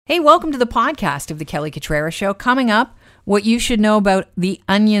Hey, welcome to the podcast of the Kelly Cutrera Show. Coming up, what you should know about the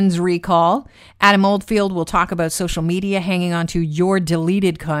Onions recall. Adam Oldfield will talk about social media hanging on to your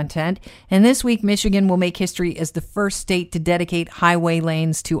deleted content. And this week, Michigan will make history as the first state to dedicate highway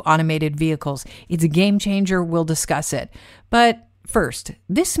lanes to automated vehicles. It's a game changer. We'll discuss it. But first,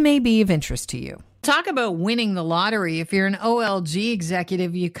 this may be of interest to you. Talk about winning the lottery. If you're an OLG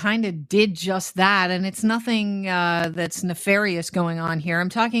executive, you kind of did just that. And it's nothing that's nefarious going on here. I'm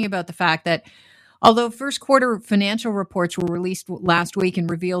talking about the fact that although first quarter financial reports were released last week and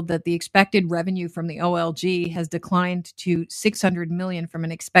revealed that the expected revenue from the OLG has declined to $600 million from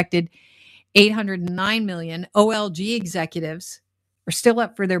an expected $809 million, OLG executives are still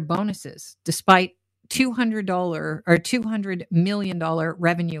up for their bonuses despite $200 million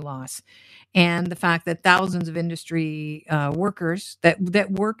revenue loss. And the fact that thousands of industry workers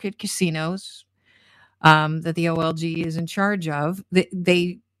that work at casinos that the OLG is in charge of,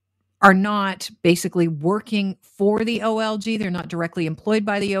 they are not basically working for the OLG. They're not directly employed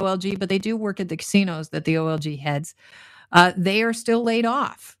by the OLG, but they do work at the casinos that the OLG heads. They are still laid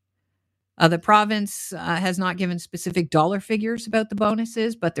off. The province has not given specific dollar figures about the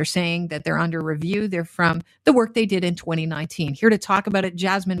bonuses, but they're saying that they're under review. They're from the work they did in 2019. Here to talk about it,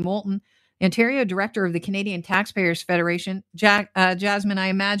 Jasmine Moulton, Ontario Director of the Canadian Taxpayers Federation. Jasmine, I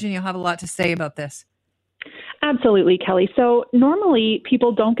imagine you'll have a lot to say about this. Absolutely, Kelly. So normally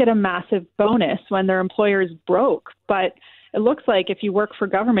people don't get a massive bonus when their employer is broke, but it looks like if you work for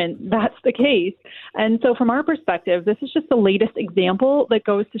government, that's the case. And so from our perspective, this is just the latest example that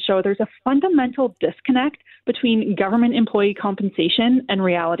goes to show there's a fundamental disconnect between government employee compensation and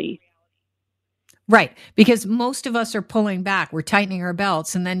reality. Right, because most of us are pulling back. We're tightening our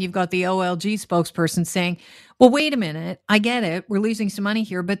belts. And then you've got the OLG spokesperson saying, well, wait a minute. I get it. We're losing some money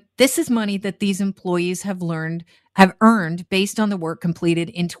here, but this is money that these employees have earned based on the work completed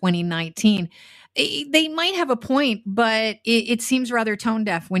in 2019. They might have a point, but it seems rather tone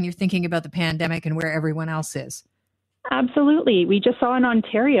deaf when you're thinking about the pandemic and where everyone else is. Absolutely. We just saw in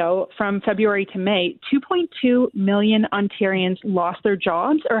Ontario from February to May, 2.2 million Ontarians lost their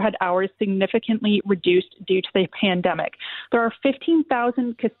jobs or had hours significantly reduced due to the pandemic. There are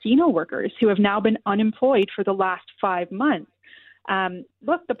 15,000 casino workers who have now been unemployed for the last 5 months.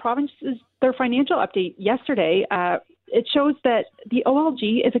 Look, the province's their financial update yesterday, it shows that the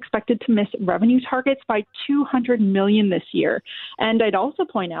OLG is expected to miss revenue targets by $200 million this year. And I'd also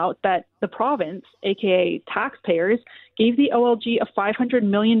point out that the province, aka taxpayers, gave the OLG a $500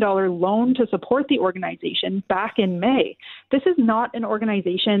 million loan to support the organization back in May. This is not an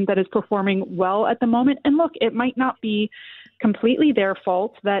organization that is performing well at the moment. And look, it might not be completely their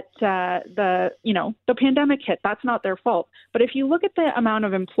fault that the pandemic hit. That's not their fault. But if you look at the amount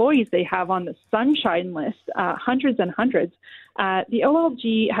of employees they have on the sunshine list, hundreds and hundreds, the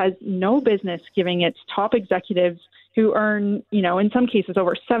OLG has no business giving its top executives who earn, in some cases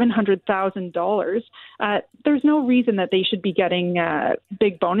over $700,000. There's no reason that they should be getting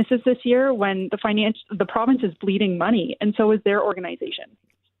big bonuses this year when the province is bleeding money, and so is their organization.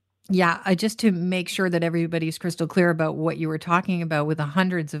 Yeah, just to make sure that everybody's crystal clear about what you were talking about with the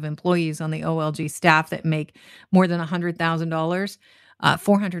hundreds of employees on the OLG staff that make more than $100,000,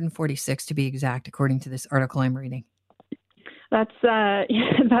 446 to be exact, according to this article I'm reading. That's a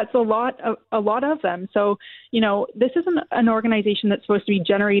lot of them. So, this isn't an organization that's supposed to be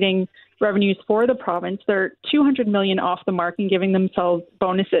generating revenues for the province. They're $200 million off the mark and giving themselves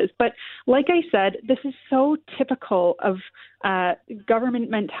bonuses. But like I said, this is so typical of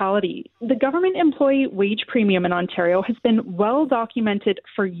government mentality. The government employee wage premium in Ontario has been well documented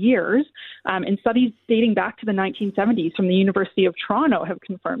for years, and studies dating back to the 1970s from the University of Toronto have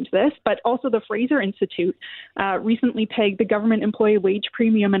confirmed this, but also the Fraser Institute recently pegged the government employee wage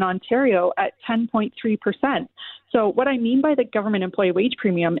premium in Ontario at 10.3%. So what I mean by the government employee wage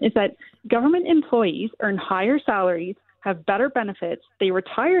premium is that government employees earn higher salaries, have better benefits, they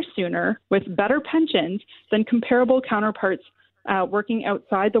retire sooner with better pensions than comparable counterparts working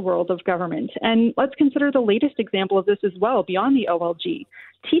outside the world of government. And let's consider the latest example of this as well, beyond the OLG.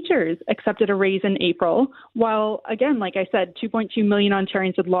 Teachers accepted a raise in April, while, again, like I said, 2.2 million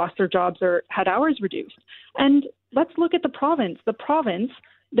Ontarians had lost their jobs or had hours reduced. And let's look at the province. The province,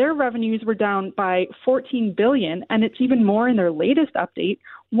 their revenues were down by $14 billion, and it's even more in their latest update.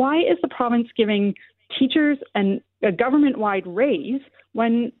 Why is the province giving teachers a government-wide raise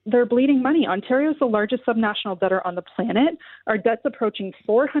when they're bleeding money? Ontario is the largest subnational debtor on the planet. Our debt's approaching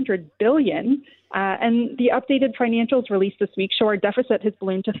 $400 billion, and the updated financials released this week show our deficit has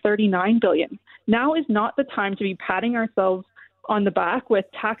ballooned to $39 billion. Now is not the time to be patting ourselves on the back with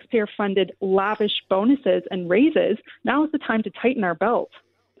taxpayer-funded lavish bonuses and raises. Now is the time to tighten our belt.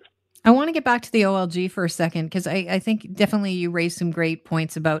 I want to get back to the OLG for a second because I think definitely you raised some great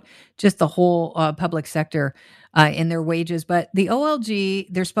points about just the whole public sector in their wages. But the OLG,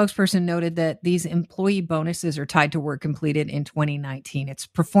 their spokesperson noted that these employee bonuses are tied to work completed in 2019. It's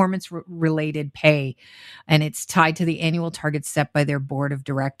performance related pay, and it's tied to the annual targets set by their board of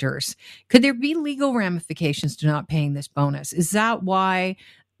directors. Could there be legal ramifications to not paying this bonus? Is that why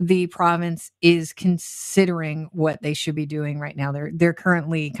the province is considering what they should be doing right now? They're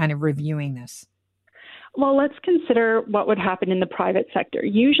currently kind of reviewing this. Well, let's consider what would happen in the private sector.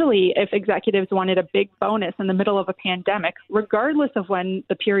 Usually, if executives wanted a big bonus in the middle of a pandemic, regardless of when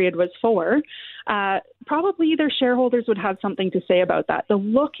the period was for, probably their shareholders would have something to say about that. The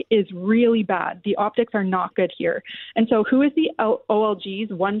look is really bad. The optics are not good here. And so who is the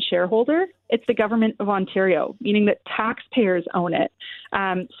OLG's one shareholder? It's the government of Ontario, meaning that taxpayers own it.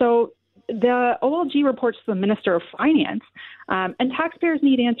 So the OLG reports to the Minister of Finance, and taxpayers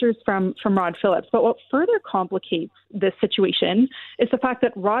need answers from Rod Phillips. But what further complicates this situation is the fact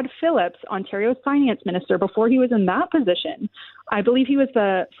that Rod Phillips, Ontario's finance minister, before he was in that position, I believe he was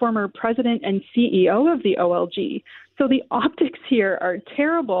the former president and CEO of the OLG. So the optics here are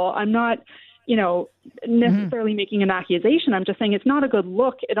terrible. I'm not, necessarily making an accusation. I'm just saying it's not a good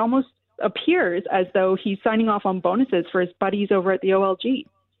look. It almost appears as though he's signing off on bonuses for his buddies over at the OLG.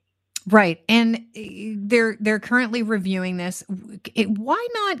 Right. And they're currently reviewing this. Why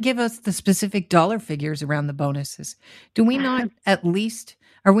not give us the specific dollar figures around the bonuses? Are we not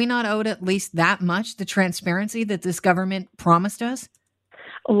owed at least that much, the transparency that this government promised us?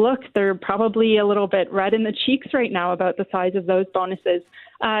 Look, they're probably a little bit red in the cheeks right now about the size of those bonuses.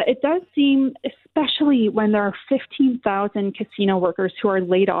 It does seem, especially when there are 15,000 casino workers who are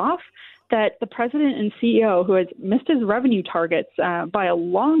laid off, that the president and CEO, who has missed his revenue targets by a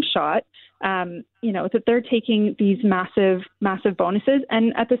long shot, that they're taking these massive bonuses.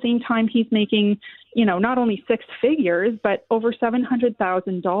 And at the same time, he's making, not only six figures, but over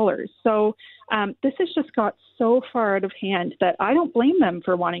 $700,000. So this has just got so far out of hand that I don't blame them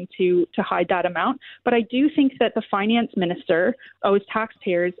for wanting to hide that amount. But I do think that the finance minister owes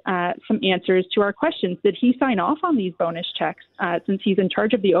taxpayers some answers to our questions. Did he sign off on these bonus checks since he's in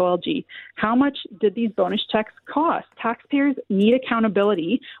charge of the OLG? How much did these bonus checks cost? Taxpayers need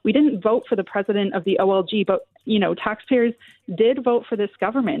accountability. We didn't vote for the president of the OLG, but taxpayers did vote for this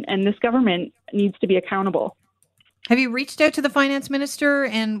government, and this government needs to be accountable. Have you reached out to the finance minister,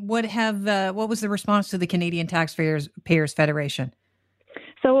 and what was the response to the Canadian Taxpayers Federation?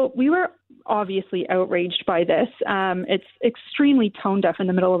 So we were obviously outraged by this. It's extremely tone deaf in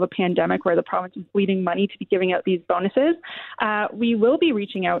the middle of a pandemic where the province is bleeding money to be giving out these bonuses. We will be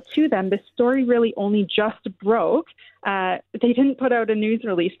reaching out to them. This story really only just broke. They didn't put out a news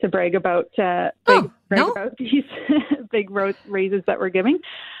release to brag about about these big raises that we're giving.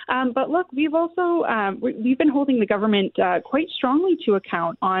 But look, we've also we've been holding the government quite strongly to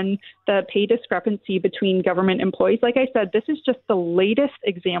account on the pay discrepancy between government employees. Like I said, this is just the latest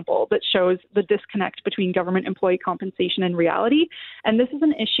example that shows the disconnect between government employee compensation and reality. And this is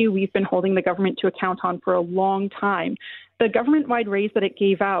an issue we've been holding the government to account on for a long time. The government-wide raise that it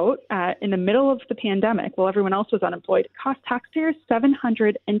gave out in the middle of the pandemic, while everyone else was unemployed, cost taxpayers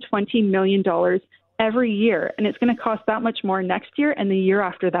 $720 million every year, and it's going to cost that much more next year and the year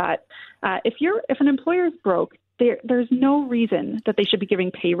after that. If an employer is broke, there's no reason that they should be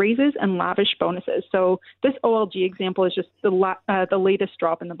giving pay raises and lavish bonuses. So this OLG example is just the latest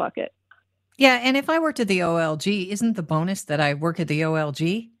drop in the bucket. Yeah, and if I worked at the OLG, isn't the bonus that I work at the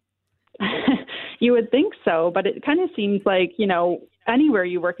OLG? You would think so, but it kind of seems like, anywhere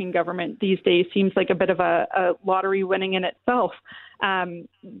you work in government these days seems like a bit of a lottery winning in itself.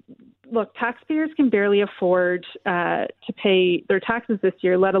 Look, taxpayers can barely afford to pay their taxes this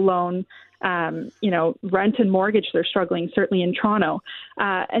year, let alone, rent and mortgage. They're struggling, certainly in Toronto.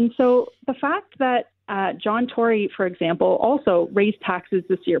 And so the fact that John Tory, for example, also raised taxes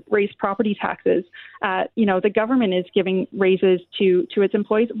this year, raised property taxes. The government is giving raises to its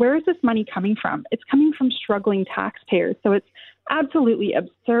employees. Where is this money coming from? It's coming from struggling taxpayers. So it's absolutely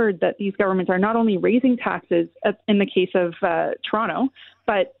absurd that these governments are not only raising taxes in the case of Toronto,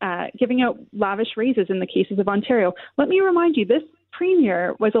 but giving out lavish raises in the cases of Ontario. Let me remind you, this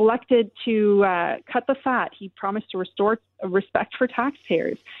premier was elected to cut the fat. He promised to restore respect for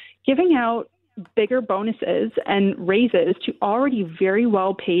taxpayers. Giving out bigger bonuses and raises to already very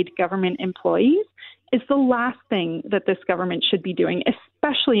well-paid government employees is the last thing that this government should be doing,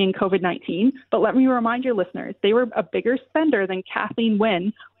 especially in COVID-19. But let me remind your listeners, they were a bigger spender than Kathleen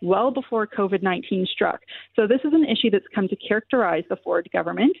Wynne well before COVID-19 struck. So this is an issue that's come to characterize the Ford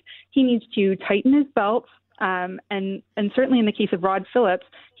government. He needs to tighten his belts, And certainly in the case of Rod Phillips,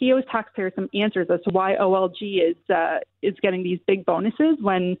 he owes taxpayers some answers as to why OLG is getting these big bonuses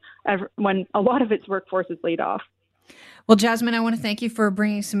when a lot of its workforce is laid off. Well, Jasmine, I want to thank you for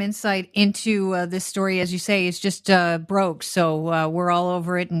bringing some insight into this story. As you say, it's just broke, so we're all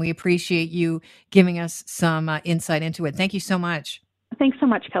over it, and we appreciate you giving us some insight into it. Thank you so much. Thanks so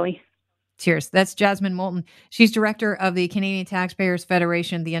much, Kelly. Cheers. That's Jasmine Moulton. She's director of the Canadian Taxpayers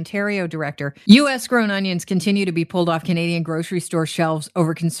Federation, the Ontario director. U.S. grown onions continue to be pulled off Canadian grocery store shelves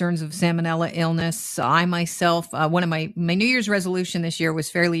over concerns of salmonella illness. I myself, one of my New Year's resolution this year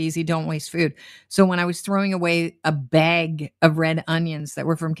was fairly easy: don't waste food. So when I was throwing away a bag of red onions that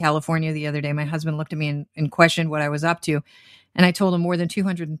were from California the other day, my husband looked at me and questioned what I was up to. And I told him more than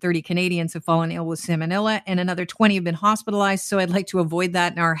 230 Canadians have fallen ill with salmonella and another 20 have been hospitalized. So I'd like to avoid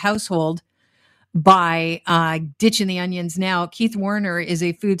that in our household by ditching the onions now. Keith Warner is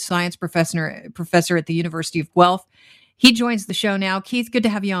a food science professor at the University of Guelph. He joins the show now. Keith, good to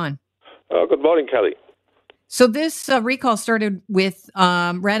have you on. Good morning, Kelly. So this recall started with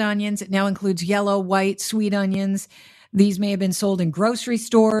red onions. It now includes yellow, white, sweet onions. These may have been sold in grocery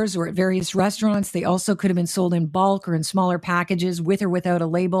stores or at various restaurants. They also could have been sold in bulk or in smaller packages with or without a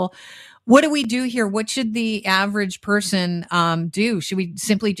label. What do we do here? What should the average person do? Should we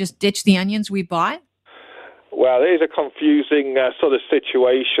simply just ditch the onions we bought? Well, it is a confusing sort of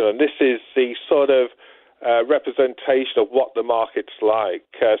situation, and this is the sort of representation of what the market's like.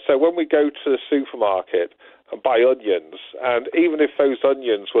 So when we go to the supermarket and buy onions, and even if those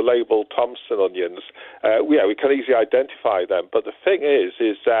onions were labelled Thompson onions, we can easily identify them. But the thing is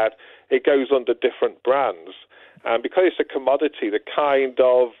that it goes under different brands. And because it's a commodity, the kind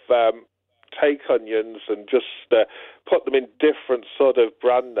of take onions and just put them in different sort of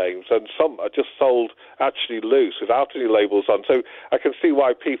brand names, and some are just sold actually loose without any labels on. So I can see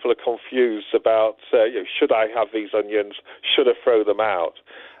why people are confused about, should I have these onions? Should I throw them out?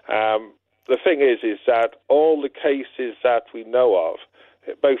 The thing is that all the cases that we know of,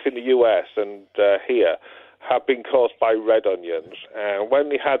 both in the US and here, have been caused by red onions. And when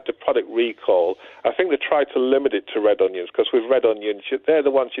they had the product recall, I think they tried to limit it to red onions, because with red onions, they're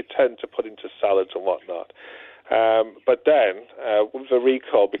the ones you tend to put into salads and whatnot. But then, with the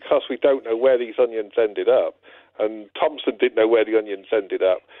recall, because we don't know where these onions ended up, and Thompson didn't know where the onions ended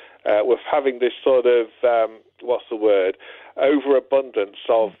up, with having this sort of, overabundance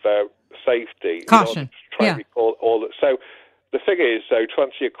of safety. Caution. To recall so the thing is, though, to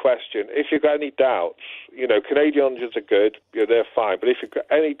answer your question, if you've got any doubts, Canadian onions are good, they're fine. But if you've got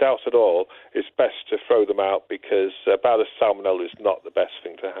any doubts at all, it's best to throw them out, because Bacillus salmonella is not the best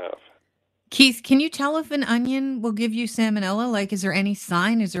thing to have. Keith, can you tell if an onion will give you salmonella? Like, is there any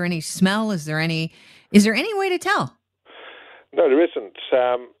sign? Is there any smell? Is there any way to tell? No, there isn't.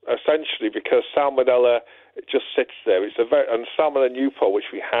 Essentially, because salmonella, it just sits there. And Salmonella Newport, which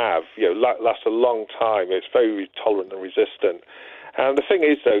we have, lasts a long time. It's very tolerant and resistant. And the thing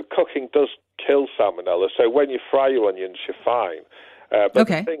is, though, cooking does kill salmonella. So when you fry your onions, you're fine. But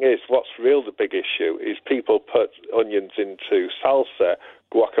The thing is, what's real the big issue is people put onions into salsa,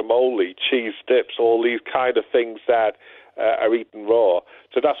 guacamole, cheese dips, all these kind of things that are eaten raw.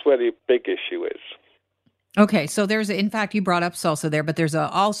 So that's where the big issue is. Okay, so in fact, you brought up salsa there, but there's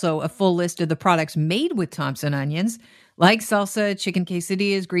also a full list of the products made with Thompson onions, like salsa, chicken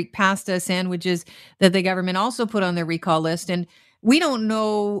quesadillas, Greek pasta, sandwiches, that the government also put on their recall list. And we don't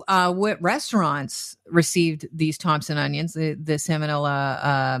know what restaurants received these Thompson onions, the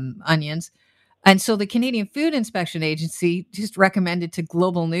salmonella onions. And so the Canadian Food Inspection Agency just recommended to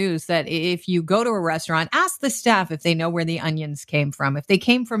Global News that if you go to a restaurant, ask the staff if they know where the onions came from, if they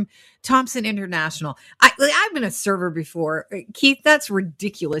came from Thompson International. I've been a server before. Keith, that's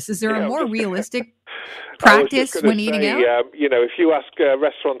ridiculous. Is there a more realistic practice when eating out? If you ask a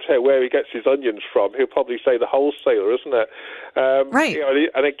restaurateur where he gets his onions from, he'll probably say the wholesaler, isn't it? Right.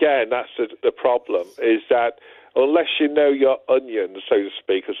 And again, that's the problem, is that unless you know your onions, so to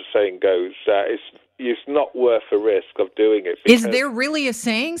speak, as the saying goes, it's not worth the risk of doing it. Is there really a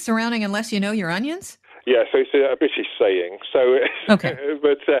saying surrounding "unless you know your onions"? Yeah, so it's a British saying. So, okay.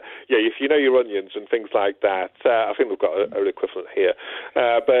 But if you know your onions and things like that, I think we've got an equivalent here.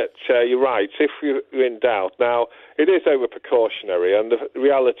 But you're right. If you're in doubt, now it is over precautionary, and the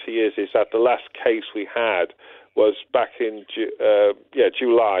reality is that the last case we had was back in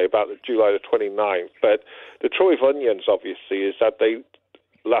July, about July the 29th. But the trouble with onions, obviously, is that they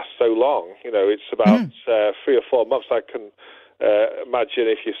last so long. It's about 3 or 4 months. I can imagine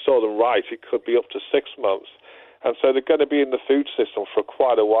if you saw them right, it could be up to 6 months. And so they're going to be in the food system for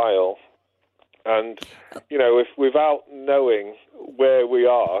quite a while. And, if without knowing where we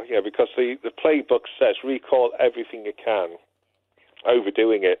are, because the playbook says recall everything you can,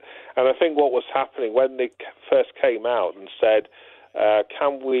 overdoing it. And I think what was happening when they first came out and said,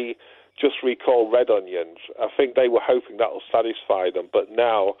 can we just recall red onions? I think they were hoping that will satisfy them. But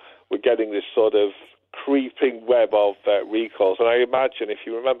now we're getting this sort of creeping web of recalls. And I imagine, if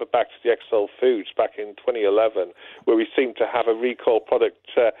you remember back to the XL Foods back in 2011, where we seemed to have a recall product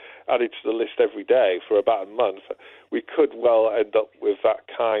added to the list every day for about a month, we could well end up with that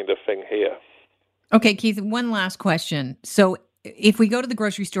kind of thing here. Okay, Keith, one last question. So if we go to the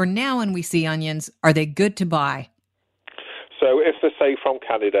grocery store now and we see onions, are they good to buy? So if they're, say, from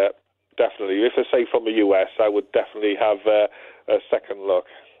Canada, definitely. If they're, say, from the US, I would definitely have a second look.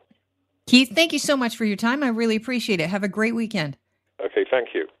 Keith, thank you so much for your time. I really appreciate it. Have a great weekend. Okay, thank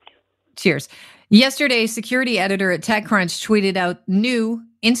you. Cheers. Yesterday, security editor at TechCrunch tweeted out new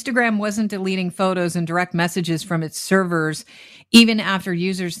Instagram wasn't deleting photos and direct messages from its servers, even after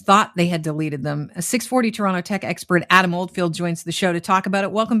users thought they had deleted them. A 640 Toronto tech expert Adam Oldfield joins the show to talk about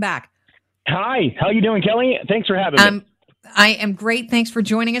it. Welcome back. Hi. How you doing, Kelly? Thanks for having me. I am great. Thanks for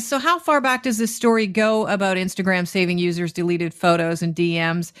joining us. So how far back does this story go about Instagram saving users' deleted photos and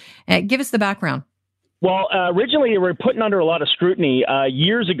DMs? Give us the background. Well, originally, we were putting under a lot of scrutiny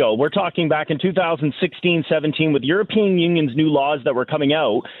years ago. We're talking back in 2016, 17, with European Union's new laws that were coming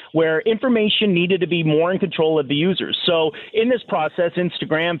out, where information needed to be more in control of the users. So in this process,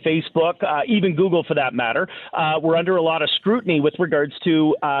 Instagram, Facebook, even Google for that matter, were under a lot of scrutiny with regards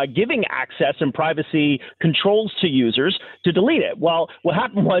to giving access and privacy controls to users to delete it. Well, what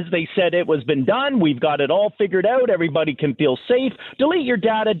happened was they said it was been done. We've got it all figured out. Everybody can feel safe. Delete your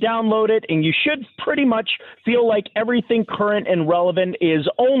data, download it, and you should pretty much feel like everything current and relevant is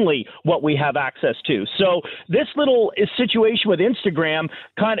only what we have access to. So this little situation with Instagram,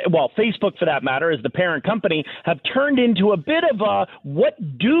 Facebook for that matter, as the parent company, have turned into a bit of a what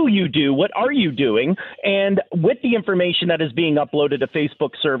do you do? What are you doing? And with the information that is being uploaded to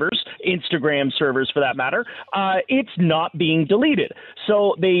Facebook servers, Instagram servers for that matter, it's not being deleted.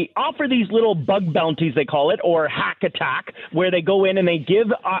 So they offer these little bug bounties, they call it, or hack attack, where they go in and they give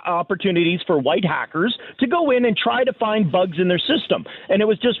opportunities for white hackers to go in and try to find bugs in their system. And it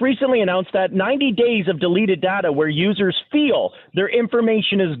was just recently announced that 90 days of deleted data where users feel their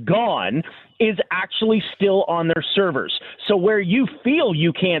information is gone is actually still on their servers. So where you feel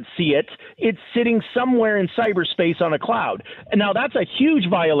you can't see it, it's sitting somewhere in cyberspace on a cloud. And now that's a huge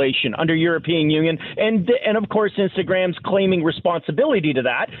violation under European Union. And of course, Instagram's claiming responsibility to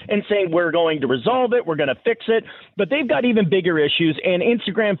that and saying we're going to resolve it, we're going to fix it. But they've got even bigger issues. And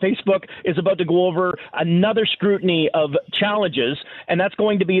Instagram, Facebook is about to go over another scrutiny of challenges. And that's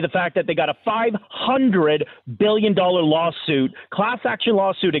going to be the fact that they got a $500 billion lawsuit, class action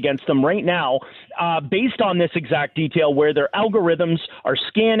lawsuit against them right now, based on this exact detail where their algorithms are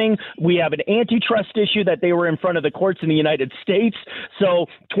scanning. We have an antitrust issue that they were in front of the courts in the United States. So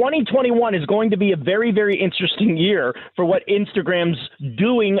 2021 is going to be a very, very interesting year for what Instagram's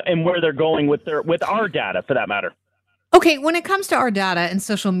doing and where they're going with our data, for that matter. Okay, when it comes to our data and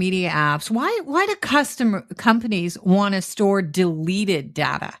social media apps, why do companies want to store deleted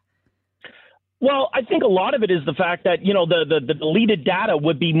data? Well, I think a lot of it is the fact that, the deleted data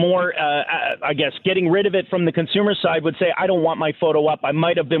would be more, getting rid of it from the consumer side would say, I don't want my photo up. I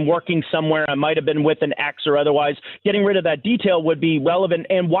might have been working somewhere. I might have been with an ex or otherwise. Getting rid of that detail would be relevant.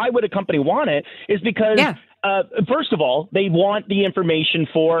 And why would a company want it is because first of all, they want the information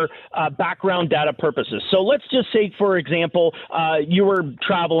for background data purposes. So let's just say, for example, you were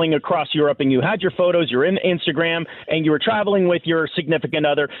traveling across Europe and you had your photos, you're in Instagram, and you were traveling with your significant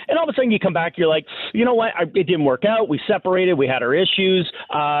other, and all of a sudden you come back, you're like, you know what, it didn't work out, we separated, we had our issues,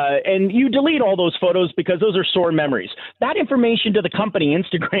 and you delete all those photos because those are sore memories. That information to the company,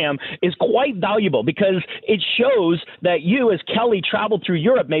 Instagram, is quite valuable because it shows that you, as Kelly, traveled through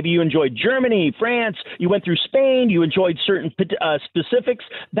Europe. Maybe you enjoyed Germany, France, you went through Spain, you enjoyed certain specifics.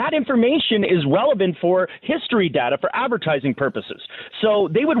 That information is relevant for history data for advertising purposes. So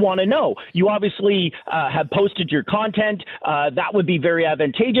they would want to know. You obviously have posted your content. That would be very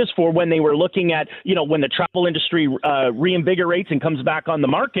advantageous for when they were looking at, when the travel industry reinvigorates and comes back on the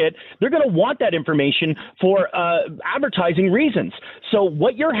market, they're going to want that information for advertising reasons. So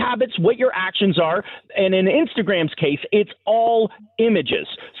what your habits, what your actions are, and in Instagram's case, it's all images.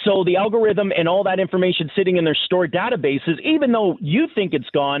 So the algorithm and all that information sitting in their stored databases, even though you think it's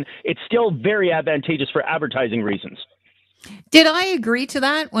gone, it's still very advantageous for advertising reasons. Did I agree to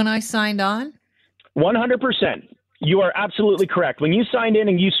that when I signed on? 100%. You are absolutely correct. When you signed in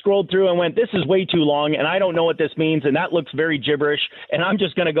and you scrolled through and went, this is way too long, and I don't know what this means, and that looks very gibberish, and I'm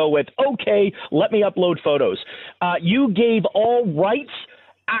just going to go with, okay, let me upload photos. You gave all rights,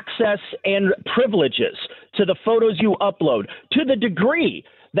 access, and privileges to the photos you upload to the degree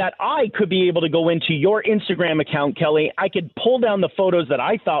that I could be able to go into your Instagram account, Kelly. I could pull down the photos that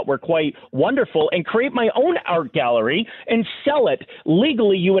I thought were quite wonderful and create my own art gallery and sell it.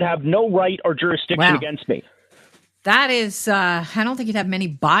 Legally, you would have no right or jurisdiction against me. That is, I don't think you'd have many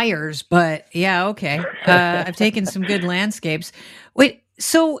buyers, but yeah, okay. I've taken some good landscapes. Wait,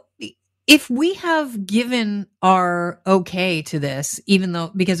 so if we have given our okay to this, even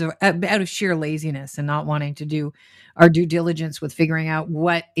though because of out of sheer laziness and not wanting to do our due diligence with figuring out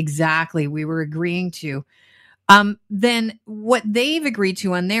what exactly we were agreeing to, then what they've agreed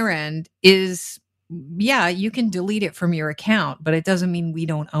to on their end is, yeah, you can delete it from your account, but it doesn't mean we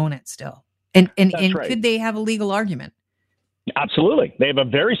don't own it still. And right. Could they have a legal argument? Absolutely. They have a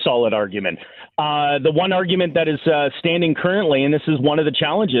very solid argument. The one argument that is standing currently, and this is one of the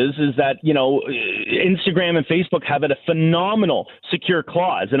challenges, is that, Instagram and Facebook have a phenomenal secure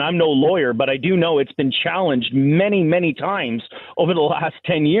clause. And I'm no lawyer, but I do know it's been challenged many, many times over the last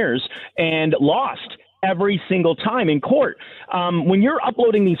 10 years and lost every single time in court. When you're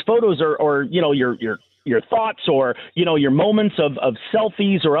uploading these photos or your thoughts or, your moments of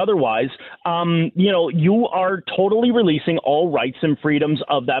selfies or otherwise, you are totally releasing all rights and freedoms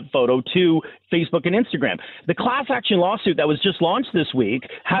of that photo to Facebook and Instagram. The class action lawsuit that was just launched this week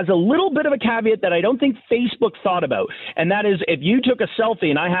has a little bit of a caveat that I don't think Facebook thought about. And that is, if you took a selfie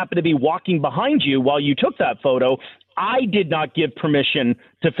and I happen to be walking behind you while you took that photo, I did not give permission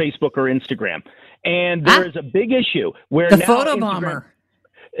to Facebook or Instagram. And there is a big issue where the now photo Instagram, bomber.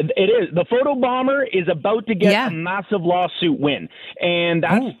 It is. The photo bomber is about to get a massive lawsuit win. And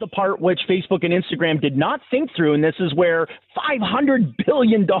that's the part which Facebook and Instagram did not think through. And this is where $500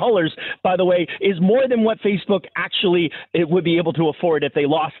 billion, by the way, is more than what Facebook actually it would be able to afford if they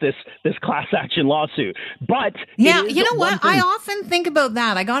lost this class action lawsuit. But yeah, you know what? I often think about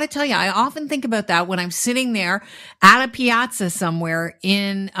that. I got to tell you, I often think about that when I'm sitting there at a piazza somewhere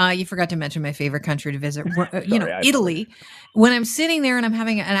in, you forgot to mention my favorite country to visit, Italy. When I'm sitting there and I'm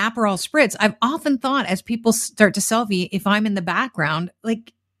having an Aperol Spritz, I've often thought as people start to selfie, if I'm in the background,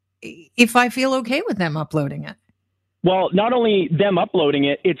 like if I feel okay with them uploading it. Well, not only them uploading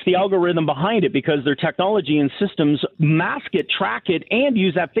it, it's the algorithm behind it because their technology and systems mask it, track it, and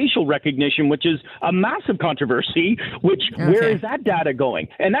use that facial recognition, which is a massive controversy, where is that data going?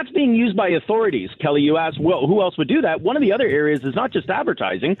 And that's being used by authorities. Kelly, you asked, well, who else would do that? One of the other areas is not just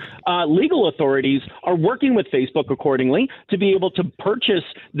advertising. Legal authorities are working with Facebook accordingly to be able to purchase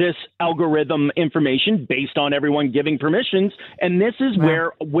this algorithm information based on everyone giving permissions. And this is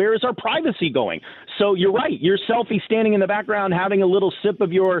where is our privacy going? So you're right. Your selfie standing in the background having a little sip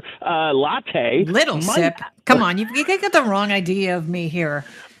of your latte. Sip. Come on, you got the wrong idea of me here.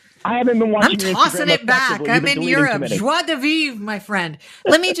 I haven't been watching. I'm tossing it back. I'm in Europe. Joie de vivre, my friend.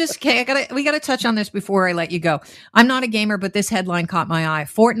 Let me just. Okay, we got to touch on this before I let you go. I'm not a gamer, but this headline caught my eye.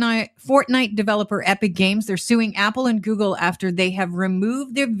 Fortnite developer Epic Games, they're suing Apple and Google after they have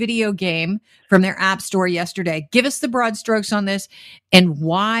removed their video game from their app store yesterday. Give us the broad strokes on this and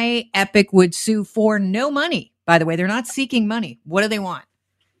why Epic would sue for no money. By the way, they're not seeking money. What do they want?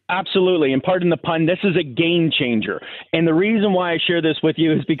 Absolutely. And pardon the pun, this is a game changer. And the reason why I share this with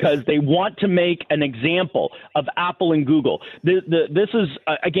you is because they want to make an example of Apple and Google. This is,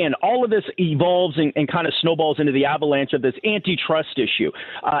 again, all of this evolves and kind of snowballs into the avalanche of this antitrust issue.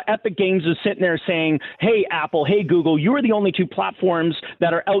 Epic Games is sitting there saying, hey, Apple, hey, Google, you are the only two platforms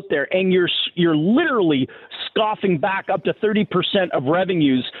that are out there. And you're literally scoffing back up to 30% of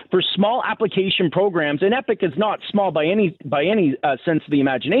revenues for small application programs. And Epic is not small by any sense of the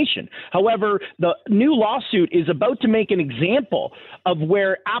imagination. However, the new lawsuit is about to make an example of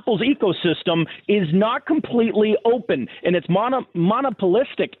where Apple's ecosystem is not completely open and it's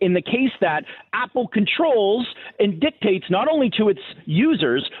monopolistic in the case that Apple controls and dictates not only to its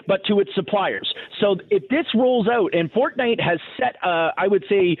users, but to its suppliers. So if this rolls out, and Fortnite has set, I would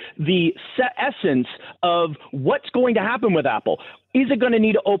say, the essence of what's going to happen with Apple. Is it going to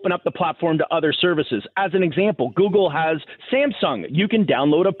need to open up the platform to other services? As an example, Google has Samsung. You can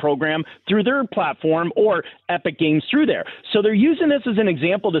download a program through their platform or Epic Games through there. So they're using this as an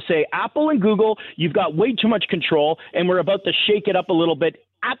example to say, Apple and Google, you've got way too much control, and we're about to shake it up a little bit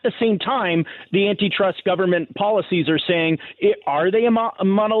At the same time, the antitrust government policies are saying, are they a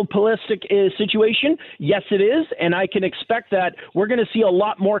monopolistic situation? Yes, it is. And I can expect that we're going to see a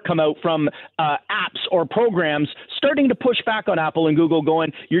lot more come out from apps or programs starting to push back on Apple and Google,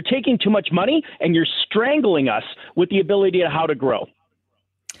 going, you're taking too much money and you're strangling us with the ability to how to grow.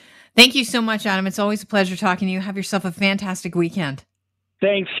 Thank you so much, Adam. It's always a pleasure talking to you. Have yourself a fantastic weekend.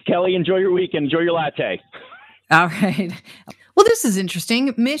 Thanks, Kelly. Enjoy your weekend. Enjoy your latte. All right. Well, this is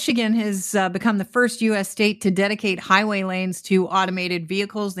interesting. Michigan has become the first U.S. state to dedicate highway lanes to automated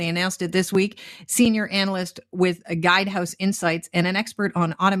vehicles. They announced it this week. Senior analyst with Guidehouse Insights and an expert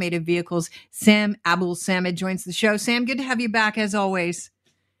on automated vehicles, Sam Abul-Samad, joins the show. Sam, good to have you back as always.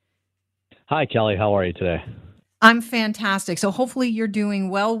 Hi, Kelly. How are you today? I'm fantastic. So hopefully you're doing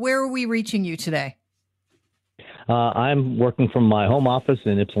well. Where are we reaching you today? I'm working from my home office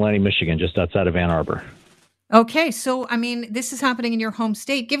in Ypsilanti, Michigan, just outside of Ann Arbor. Okay, so, I mean, this is happening in your home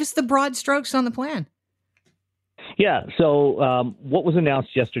state. Give us the broad strokes on the plan. Yeah, so what was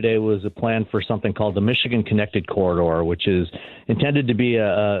announced yesterday was a plan for something called the Michigan Connected Corridor, which is intended to be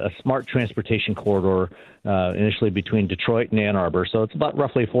a smart transportation corridor initially between Detroit and Ann Arbor. So it's about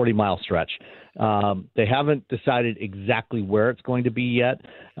roughly a 40-mile stretch. They haven't decided exactly where it's going to be yet.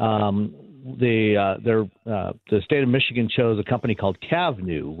 The state of Michigan chose a company called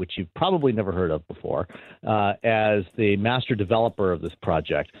Cavnew, which you've probably never heard of before, as the master developer of this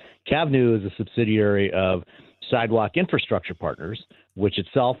project. Cavnew is a subsidiary of Sidewalk Infrastructure Partners, which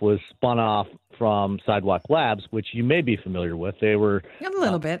itself was spun off from Sidewalk Labs, which you may be familiar with. They were a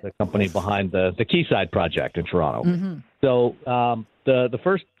little bit the company behind the Quayside project in Toronto. Mm-hmm. So the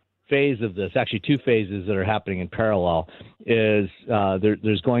first phase of this, actually two phases that are happening in parallel, is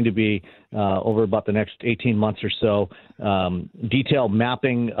there's going to be over about the next 18 months or so detailed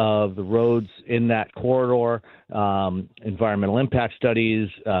mapping of the roads in that corridor, environmental impact studies,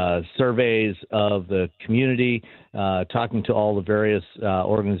 surveys of the community, talking to all the various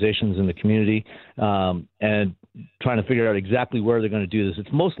organizations in the community, and trying to figure out exactly where they're going to do this.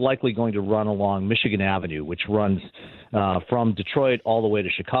 It's most likely going to run along Michigan Avenue, which runs from Detroit all the way to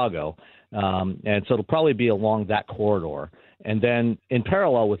Chicago. And so it'll probably be along that corridor. And then in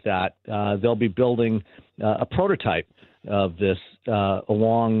parallel with that, they'll be building a prototype of this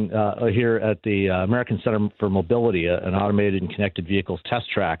along here at the American Center for Mobility, an automated and connected vehicles test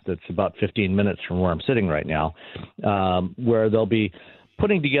track that's about 15 minutes from where I'm sitting right now, where they'll be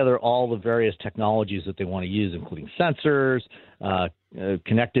putting together all the various technologies that they want to use, including sensors,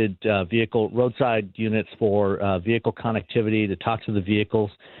 connected vehicle roadside units for vehicle connectivity to talk to the vehicles.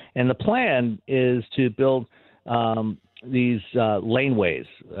 And the plan is to build these laneways,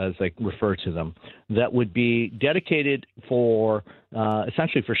 as I refer to them, that would be dedicated for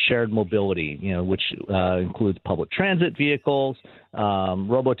essentially for shared mobility, which includes public transit vehicles,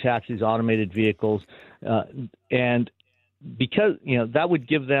 robo-taxis, automated vehicles, and because that would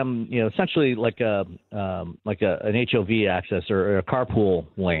give them essentially like an HOV access or a carpool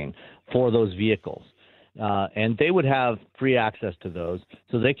lane for those vehicles, and they would have free access to those,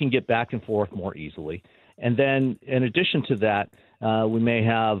 so they can get back and forth more easily. And then in addition to that, we may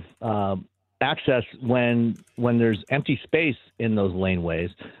have access when there's empty space in those laneways.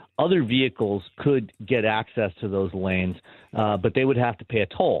 Other vehicles could get access to those lanes, but they would have to pay a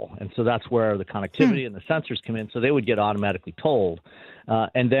toll. And so that's where the connectivity and the sensors come in, so they would get automatically tolled.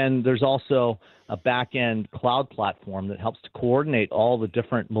 And then there's also a back-end cloud platform that helps to coordinate all the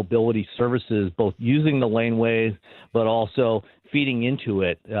different mobility services, both using the laneways, but also feeding into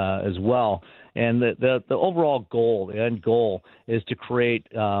it as well. And the overall goal, the end goal, is to create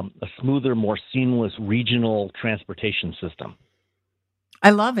a smoother, more seamless regional transportation system. I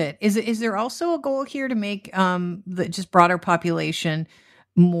love it. Is there also a goal here to make the just broader population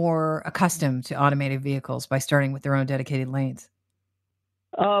more accustomed to automated vehicles by starting with their own dedicated lanes?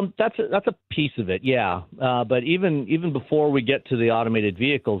 That's a piece of it, yeah. But even before we get to the automated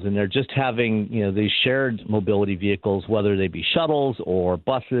vehicles, and they're just having these shared mobility vehicles, whether they be shuttles or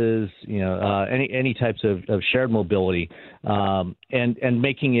buses, any types of shared mobility, and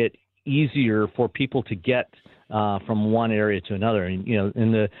making it easier for people to get from one area to another.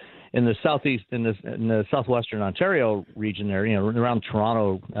 And in the southeast, in the southwestern Ontario region there, around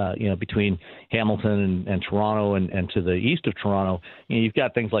Toronto, between Hamilton and Toronto and to the east of Toronto, you've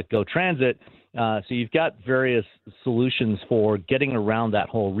got things like Go Transit. So you've got various solutions for getting around that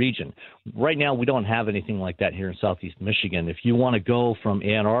whole region. Right now, we don't have anything like that here in southeast Michigan. If you want to go from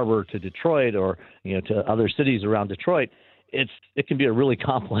Ann Arbor to Detroit or to other cities around Detroit, it can be a really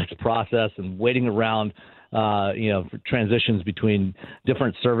complex process, and waiting around for transitions between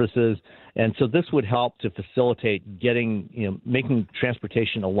different services. And so this would help to facilitate making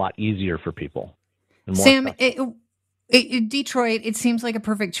transportation a lot easier for people. Sam, Detroit, it seems like a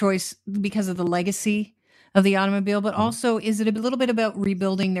perfect choice because of the legacy of the automobile, but also is it a little bit about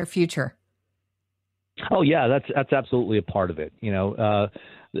rebuilding their future? Oh yeah, that's absolutely a part of it.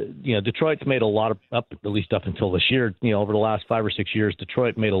 Detroit's made a lot of at least up until this year. Over the last 5 or 6 years,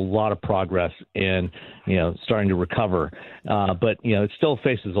 Detroit made a lot of progress in starting to recover, but it still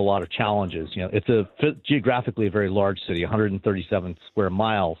faces a lot of challenges. It's geographically a very large city, 137 square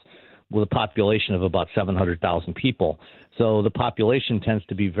miles, with a population of about 700,000 people. So the population tends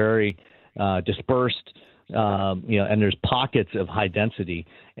to be very dispersed. And there's pockets of high density,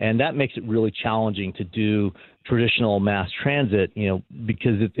 and that makes it really challenging to do traditional mass transit,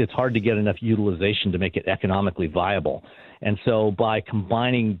 because it's hard to get enough utilization to make it economically viable. And so by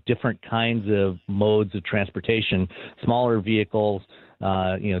combining different kinds of modes of transportation, smaller vehicles,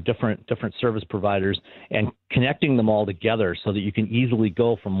 different service providers, and connecting them all together so that you can easily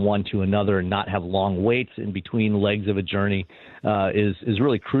go from one to another and not have long waits in between legs of a journey is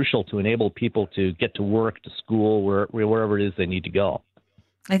really crucial to enable people to get to work, to school, wherever it is they need to go.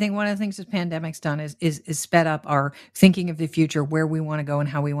 I think one of the things this pandemic's done is sped up our thinking of the future, where we want to go and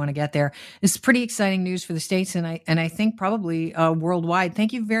how we want to get there. This is pretty exciting news for the States, and I think probably worldwide.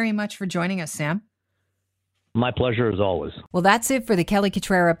 Thank you very much for joining us, Sam. My pleasure, as always. Well, that's it for the Kelly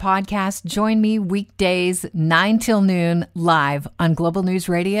Cutrara podcast. Join me weekdays 9 till noon live on Global News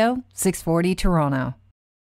Radio, 640 Toronto.